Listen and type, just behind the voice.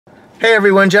Hey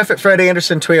everyone, Jeff at Fred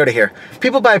Anderson Toyota here.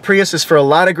 People buy Priuses for a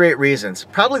lot of great reasons.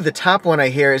 Probably the top one I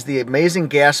hear is the amazing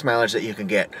gas mileage that you can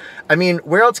get. I mean,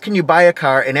 where else can you buy a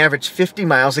car and average 50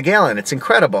 miles a gallon? It's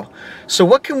incredible. So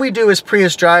what can we do as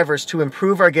Prius drivers to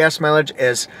improve our gas mileage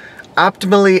as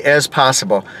optimally as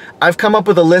possible? I've come up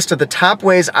with a list of the top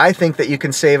ways I think that you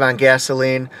can save on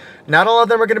gasoline. Not all of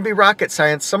them are going to be rocket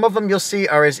science. Some of them you'll see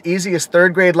are as easy as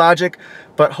third grade logic,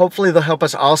 but hopefully they'll help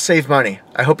us all save money.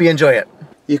 I hope you enjoy it.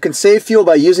 You can save fuel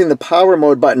by using the power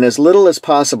mode button as little as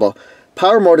possible.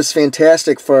 Power mode is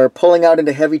fantastic for pulling out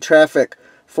into heavy traffic,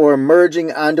 for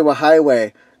merging onto a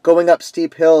highway, going up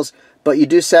steep hills, but you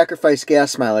do sacrifice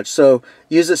gas mileage, so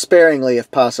use it sparingly if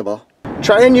possible.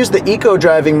 Try and use the eco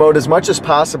driving mode as much as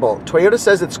possible. Toyota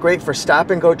says it's great for stop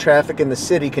and go traffic in the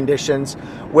city conditions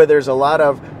where there's a lot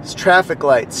of traffic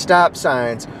lights, stop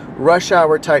signs, rush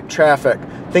hour type traffic,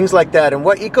 things like that. And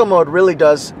what eco mode really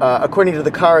does, according to the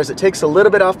car, is it takes a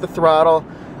little bit off the throttle,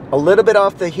 a little bit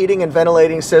off the heating and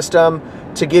ventilating system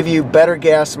to give you better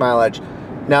gas mileage.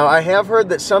 Now, I have heard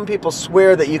that some people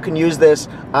swear that you can use this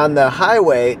on the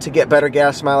highway to get better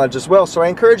gas mileage as well, so I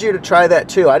encourage you to try that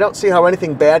too. I don't see how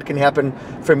anything bad can happen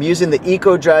from using the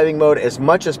eco driving mode as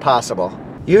much as possible.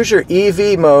 Use your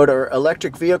EV mode or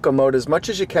electric vehicle mode as much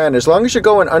as you can. As long as you're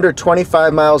going under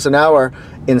 25 miles an hour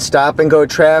in stop and go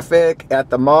traffic,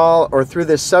 at the mall, or through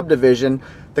this subdivision,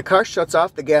 the car shuts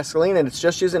off the gasoline and it's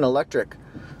just using electric.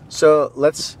 So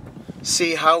let's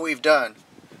see how we've done.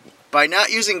 By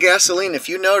not using gasoline, if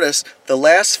you notice, the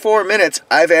last 4 minutes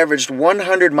I've averaged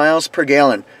 100 miles per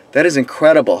gallon. That is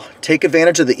incredible. Take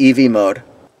advantage of the EV mode.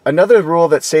 Another rule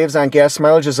that saves on gas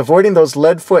mileage is avoiding those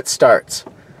lead foot starts.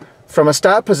 From a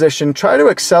stop position, try to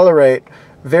accelerate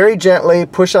very gently,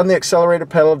 push on the accelerator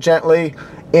pedal gently,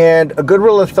 and a good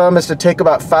rule of thumb is to take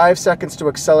about 5 seconds to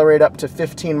accelerate up to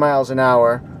 15 miles an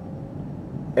hour,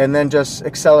 and then just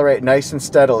accelerate nice and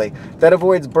steadily. That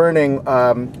avoids burning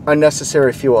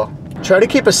unnecessary fuel. Try to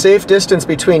keep a safe distance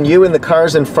between you and the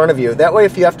cars in front of you. That way,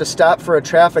 if you have to stop for a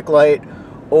traffic light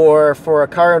or for a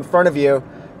car in front of you,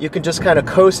 you can just kind of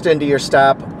coast into your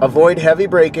stop, avoid heavy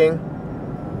braking,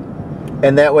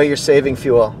 and that way you're saving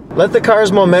fuel. Let the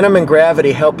car's momentum and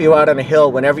gravity help you out on a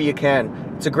hill whenever you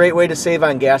can. It's a great way to save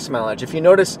on gas mileage. If you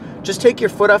notice, just take your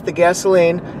foot off the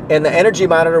gasoline and the energy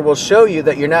monitor will show you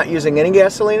that you're not using any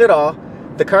gasoline at all.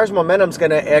 The car's momentum's going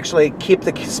to actually keep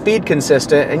the speed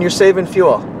consistent and you're saving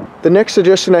fuel. The next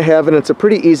suggestion I have, and it's a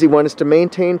pretty easy one, is to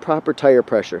maintain proper tire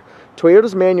pressure.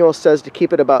 Toyota's manual says to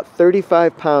keep it about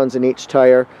 35 pounds in each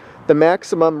tire. The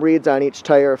maximum reads on each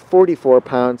tire 44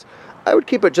 pounds. I would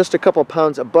keep it just a couple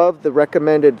pounds above the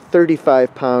recommended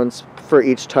 35 pounds for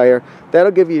each tire.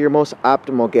 That'll give you your most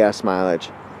optimal gas mileage.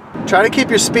 Try to keep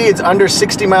your speeds under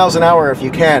 60 miles an hour if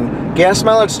you can. Gas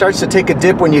mileage starts to take a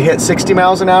dip when you hit 60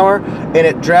 miles an hour, and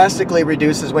it drastically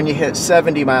reduces when you hit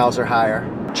 70 miles or higher.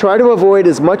 Try to avoid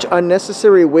as much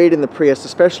unnecessary weight in the Prius,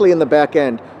 especially in the back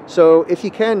end. So if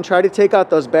you can, try to take out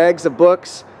those bags of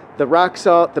books, the rock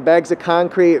salt, the bags of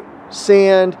concrete,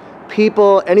 sand,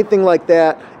 people, anything like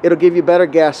that. It'll give you better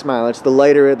gas mileage the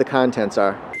lighter the contents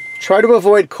are. Try to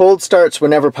avoid cold starts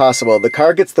whenever possible. The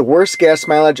car gets the worst gas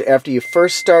mileage after you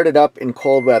first start it up in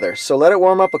cold weather, so let it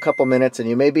warm up a couple minutes and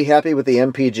you may be happy with the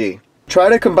MPG. Try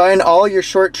to combine all your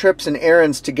short trips and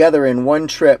errands together in one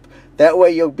trip. That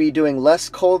way you'll be doing less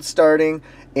cold starting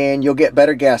and you'll get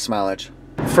better gas mileage.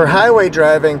 For highway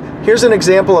driving, here's an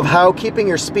example of how keeping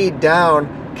your speed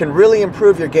down can really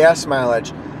improve your gas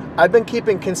mileage. I've been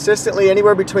keeping consistently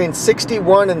anywhere between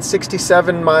 61 and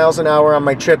 67 miles an hour on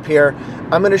my trip here.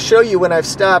 I'm going to show you when I've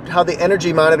stopped how the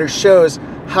energy monitor shows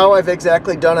how I've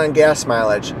exactly done on gas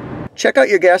mileage. Check out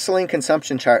your gasoline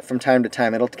consumption chart from time to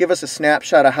time. It'll give us a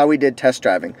snapshot of how we did test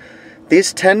driving.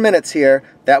 These 10 minutes here,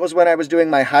 that was when I was doing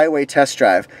my highway test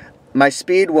drive. My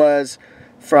speed was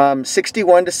from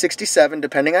 61 to 67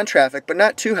 depending on traffic, but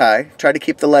not too high. Try to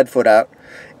keep the lead foot out.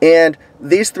 And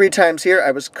these 3 times here,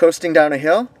 I was coasting down a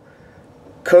hill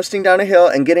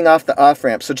and getting off the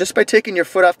off-ramp. So just by taking your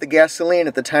foot off the gasoline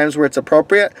at the times where it's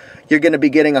appropriate, you're going to be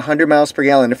getting 100 miles per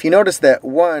gallon. If you notice that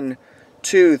 1,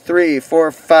 2, 3,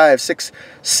 4, 5, 6,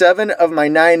 7 of my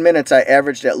 9 minutes I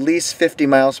averaged at least 50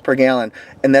 miles per gallon.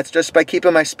 And that's just by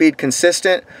keeping my speed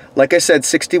consistent. Like I said,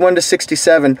 61 to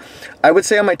 67. I would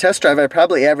say on my test drive I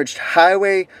probably averaged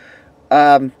highway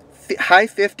high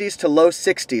 50s to low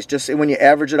 60s, just when you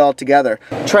average it all together.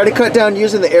 Try to cut down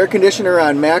using the air conditioner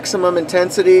on maximum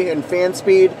intensity and fan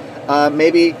speed.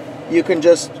 Maybe you can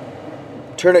just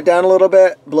turn it down a little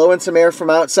bit, blow in some air from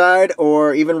outside,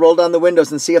 or even roll down the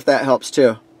windows and see if that helps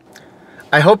too.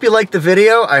 I hope you liked the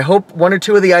video. I hope one or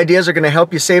two of the ideas are going to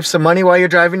help you save some money while you're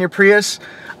driving your Prius.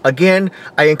 Again,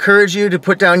 I encourage you to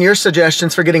put down your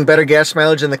suggestions for getting better gas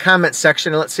mileage in the comments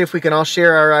section, and let's see if we can all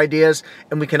share our ideas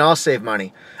and we can all save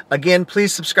money. Again,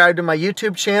 please subscribe to my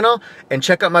YouTube channel and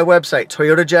check out my website,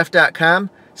 toyotajeff.com.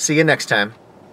 See you next time.